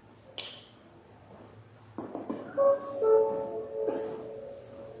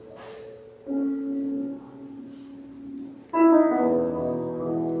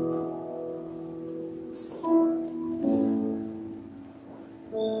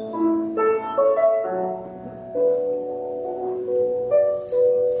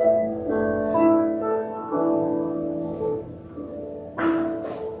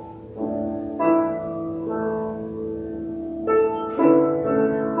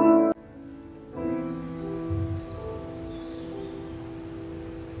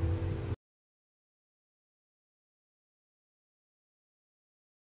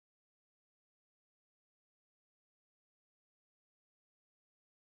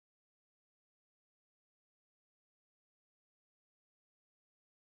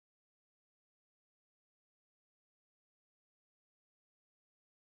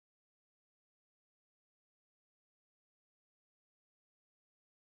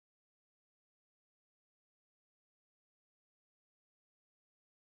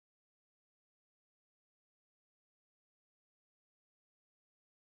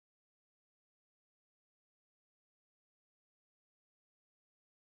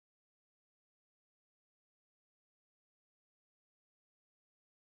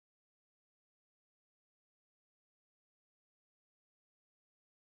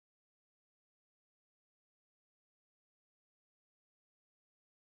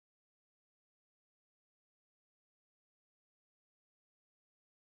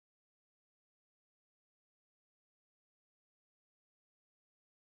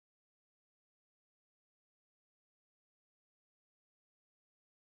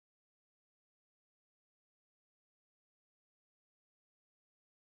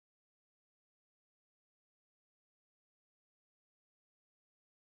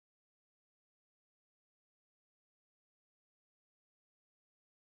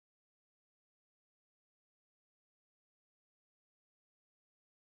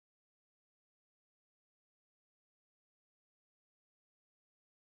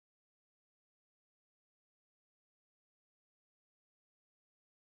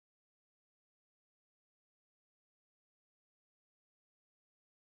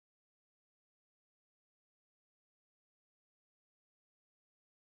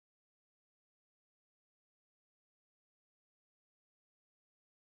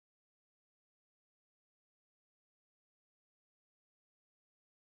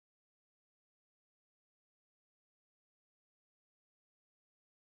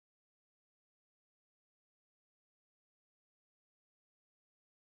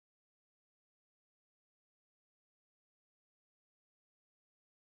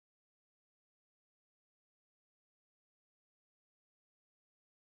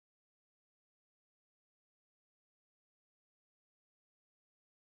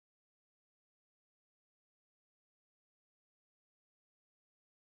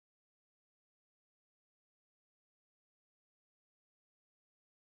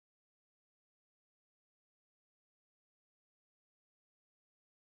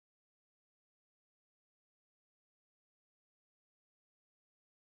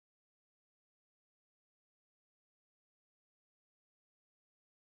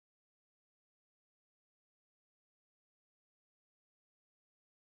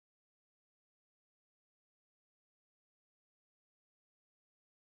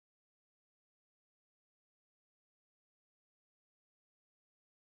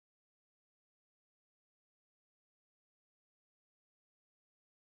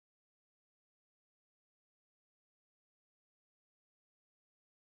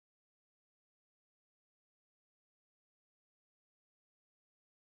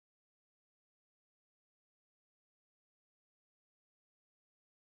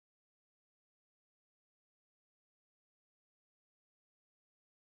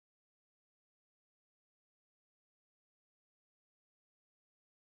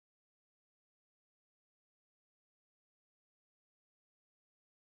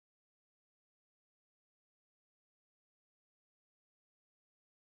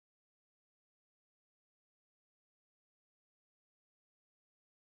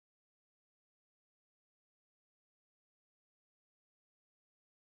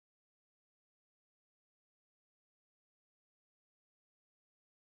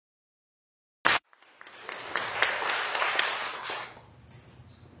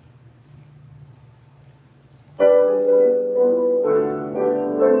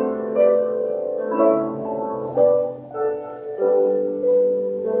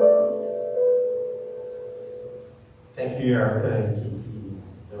 thank you, Erica and Casey.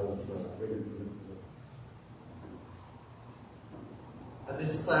 That was really beautiful. At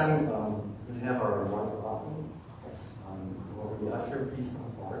this time, we have our month offering. Will the usher please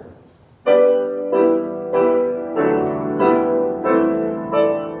come forward?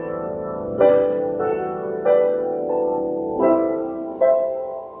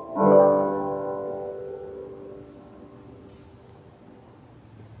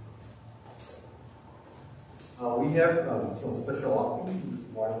 We have some special offerings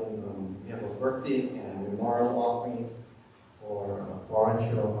this morning. We have a birthday and memorial offering for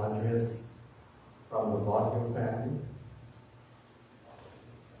Florencio Andres from the Boston family.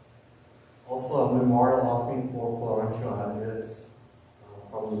 Also a memorial offering for Florencio Andres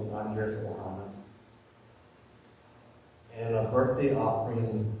from Andres Ohana. And a birthday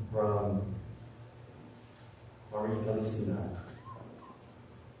offering from Marika Lucina.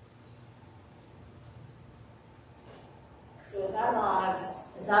 So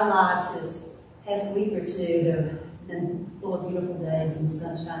as our lives this past week or two have been full of beautiful days and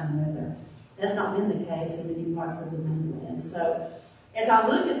sunshine and weather, that's not been the case in many parts of the mainland. So as I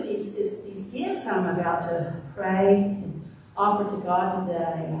look at these gifts I'm about to pray and offer to God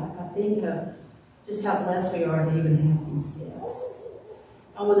today, I think of just how blessed we are to even have these gifts.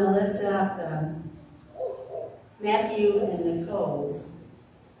 I want to lift up Matthew and Nicole,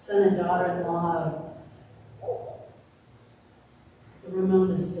 son and daughter-in-law of the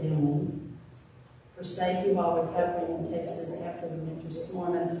Ramona's family, for safety while recovering in Texas after the winter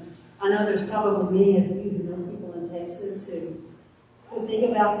storm. And I know there's probably many of you who know people in Texas who think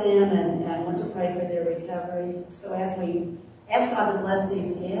about them and want to pray for their recovery. So as we ask God to bless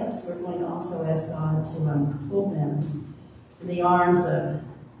these gifts, we're going to also ask God to hold them in the arms of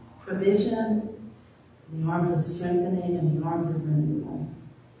provision, in the arms of strengthening, and the arms of renewal.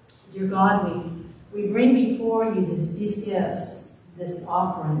 Dear God, we bring before you these gifts, this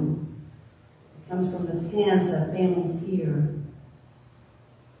offering. It comes from the hands of families here.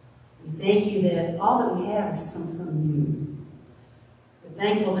 We thank you that all that we have has come from you. We're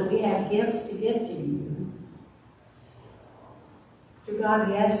thankful that we have gifts to give to you. Dear God,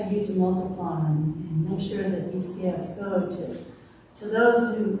 we ask for you to multiply and make sure that these gifts go to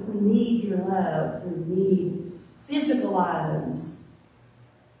those who need your love, who need physical items,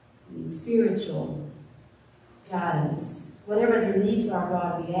 who need spiritual guidance. Whatever their needs are,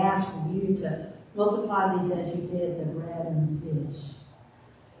 God, we ask for you to multiply these as you did the bread and the fish.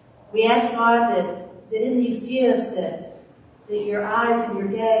 We ask, God, that in these gifts that your eyes and your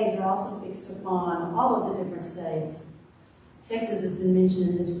gaze are also fixed upon all of the different states. Texas has been mentioned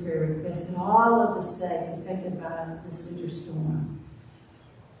in this prayer request, and all of the states affected by this winter storm.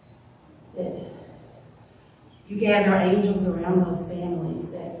 That you gather angels around those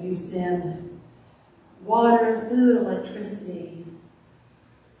families, that you send water, food, electricity,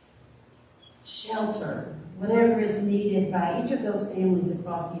 shelter, whatever is needed by each of those families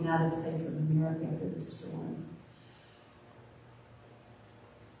across the United States of America after this storm.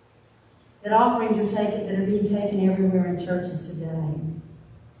 That offerings that are being taken everywhere in churches today.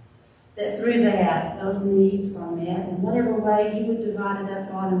 That through that, those needs are met in whatever way you would divide it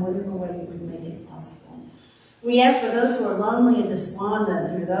up, God, in whatever way you would make it possible. We ask for those who are lonely and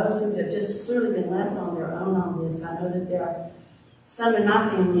despondent, for those who have just clearly been left on their own on this. I know that there are some in my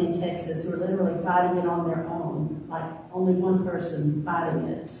family in Texas who are literally fighting it on their own, like only one person fighting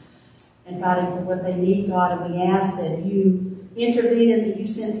it and fighting for what they need, God. And we ask that you intervene and that you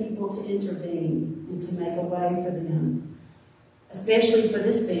send people to intervene and to make a way for them, especially for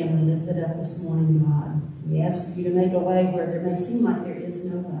this family lifted up this morning, God. We ask for you to make a way where there may seem like there is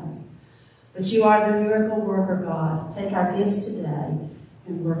no way. But you are the miracle worker, God. Take our gifts today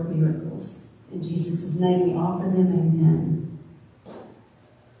and work miracles. In Jesus' name we offer them, amen.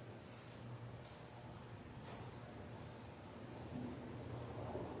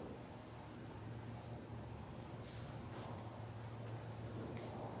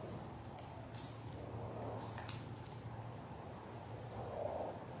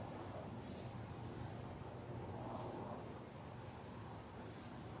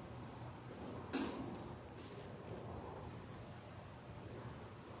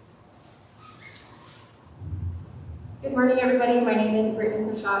 Good morning, everybody. My name is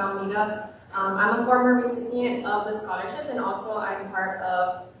Brittany Prashad Almeida. I'm a former recipient of the scholarship, and also I'm part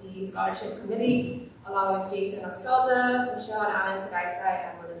of the scholarship committee, along with Jason Oxelda, Michelle and Alan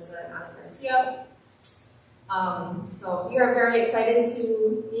Sagaisai, and Melissa and Alan Garcia. So we are very excited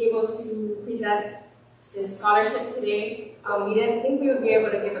to be able to present this scholarship today. We didn't think we would be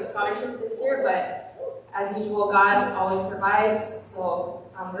able to give a scholarship this year, but as usual, God always provides. So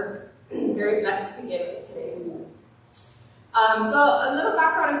we're very blessed to give it today. So a little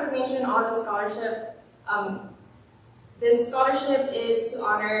background information on the scholarship. This scholarship is to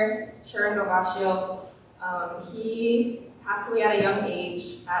honor Sharon Gavascio. He passed away at a young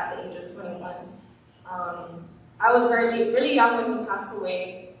age, at the age of 21. I was really young when he passed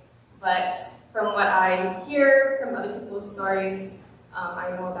away, but from what I hear from other people's stories,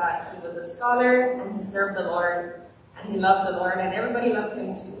 I know that he was a scholar and he served the Lord and he loved the Lord and everybody loved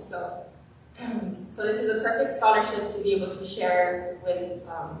him too. So, so this is a perfect scholarship to be able to share with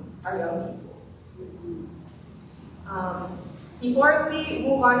our young people. Before we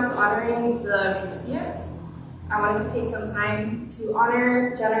move on to honoring the recipients, I wanted to take some time to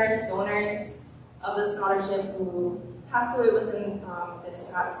honor generous donors of the scholarship who passed away within this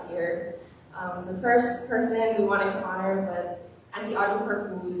past year. The first person we wanted to honor was Auntie Audrey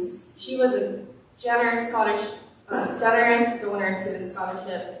Cruz. She was a generous donor to the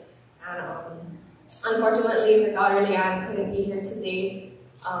scholarship, and unfortunately her daughter Leanne couldn't be here today,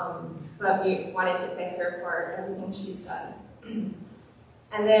 but we wanted to thank her for everything she's done.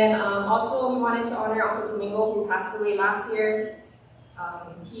 And then also we wanted to honor Uncle Domingo, who passed away last year.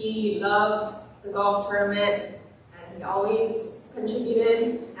 He loved the golf tournament and he always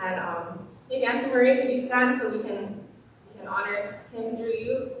contributed. And maybe Auntie Maria, could you stand so we can honor him through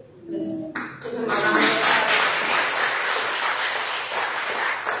you? Let's give him a round of applause.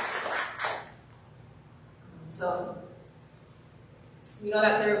 So we know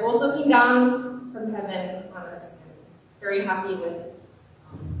that they're both looking down from heaven on us, and very happy with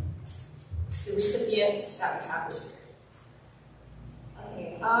the recipients that we have this year.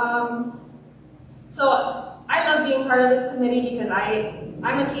 Okay, so I love being part of this committee because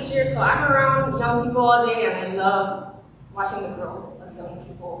I'm a teacher, so I'm around young people all day and I love watching the growth of young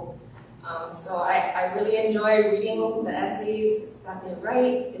people. So I really enjoy reading the essays that they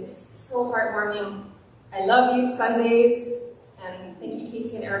write. It's so heartwarming. I love youth Sundays, and thank you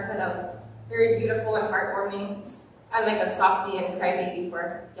Casey and Erica, that was very beautiful and heartwarming. I'm like a softie and crybaby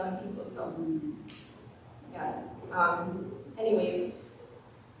for young people, so yeah. Anyways,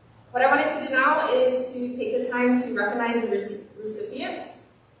 what I wanted to do now is to take the time to recognize the recipients.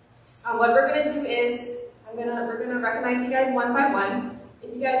 What we're going to do is we're going to recognize you guys one by one.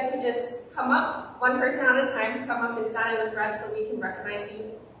 If you guys could just come up, one person at a time, come up and stand in the front so we can recognize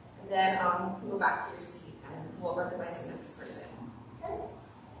you, and then go back to your seat and we'll recognize the next person. Okay?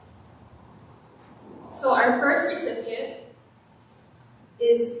 So our first recipient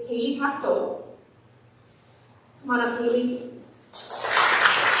is Haley Pacto. Come on up, Haley.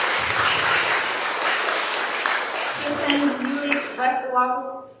 She attends UH West Oahu,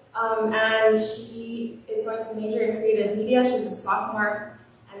 and she is going to major in creative media. She's a sophomore,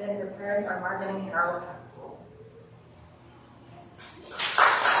 and then her parents are Marvin and Carol Pacto.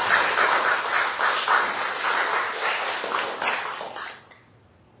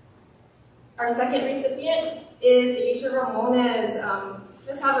 Our second recipient is Alicia Ramones.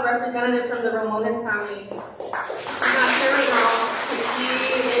 Just have a representative from the Ramones family. She's not here right now, but she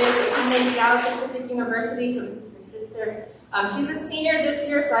is attending Dallas Pacific University, so this is her sister. She's a senior this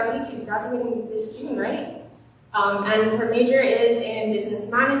year, so I believe she's graduating this June, right? And her major is in business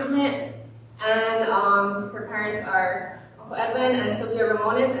management, and her parents are Uncle Edwin and Sylvia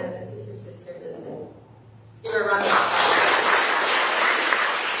Ramones, and this is her sister, Lisbeth. Let's give her a round of applause.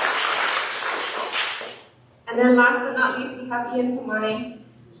 And then last but not least, we have Ian Tamane.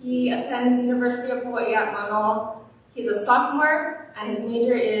 He attends University of Hawaii at Manoa. He's a sophomore, and his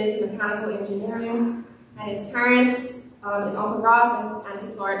major is mechanical engineering. And his parents is Uncle Ross and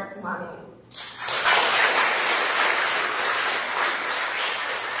Auntie Florence Tamane.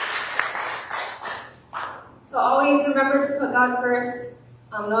 So always remember to put God first.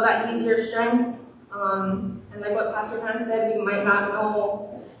 Know that He's your strength. And like what Pastor Han said, we might not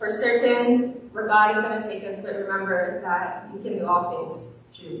know for certain where God is going to take us, but remember that we can do all things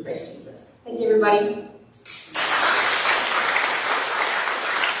through Christ Jesus. Thank you, everybody.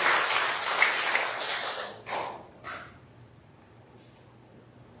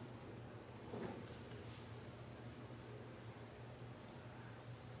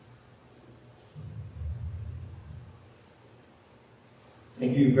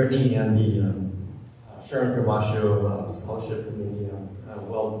 Thank you, Brittany, and the Sharon Gavascio Scholarship Committee.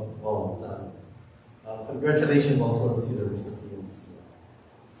 Well done. Congratulations also to the recipients.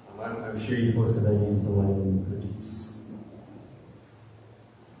 I'm sure you folks are going to use the money in good use.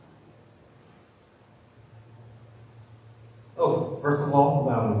 Oh, first of all,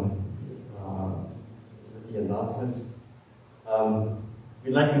 the announcements.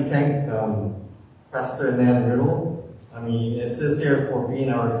 We'd like to thank Pastor Nan Riddle. I mean, it says here for being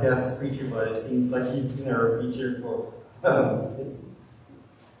our guest preacher, but it seems like he's been our preacher for I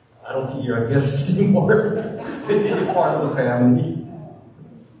don't think you're a guest anymore. You're part of the family.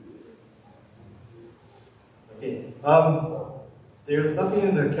 Okay. There's nothing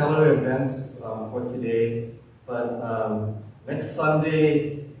in the calendar events for today, but next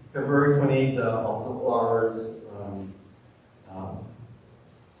Sunday, February 28th, the adulterers are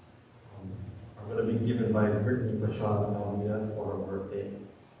going to be given by Brittany Bashad and Almia for her birthday.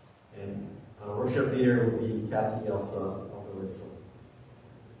 And worship leader will be Kathy Elsa.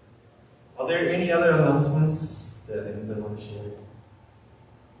 Are there any other announcements that anybody want to share?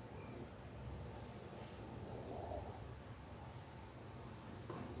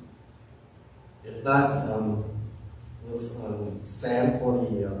 If not, let's stand for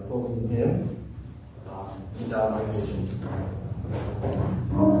the closing hymn. Be thou my vision.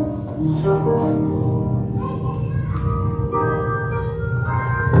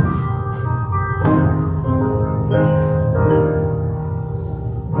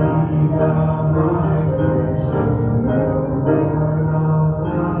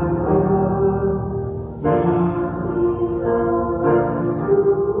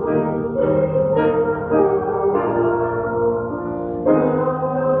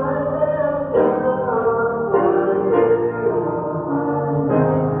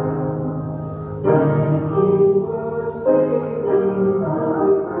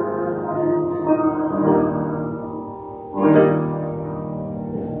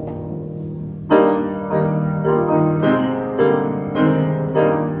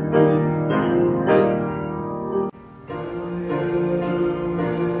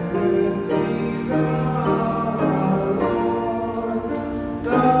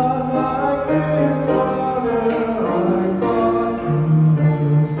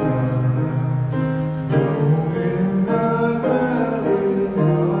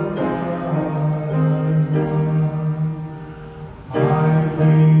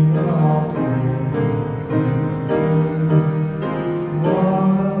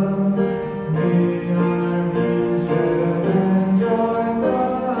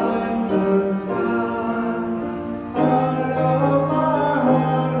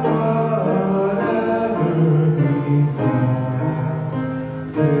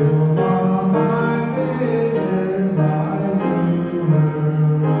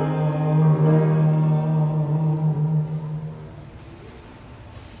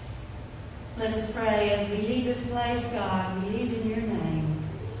 Let us pray as we leave this place, God. We leave in your name.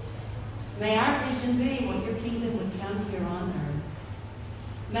 May our vision be what your kingdom would come here on earth.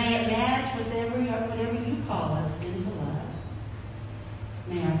 May it match whatever you call us into love.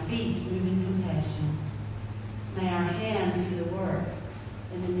 May our feet move in compassion. May our hands do the work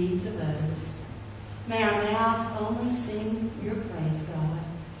in the needs of others. May our mouths only sing your praise, God.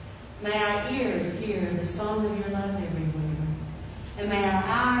 May our ears hear the song of your love everywhere. And may our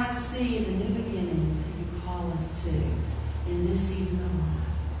eyes see the new beginnings that you call us to in this season of life.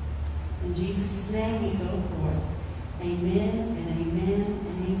 In Jesus' name we go forth. Amen.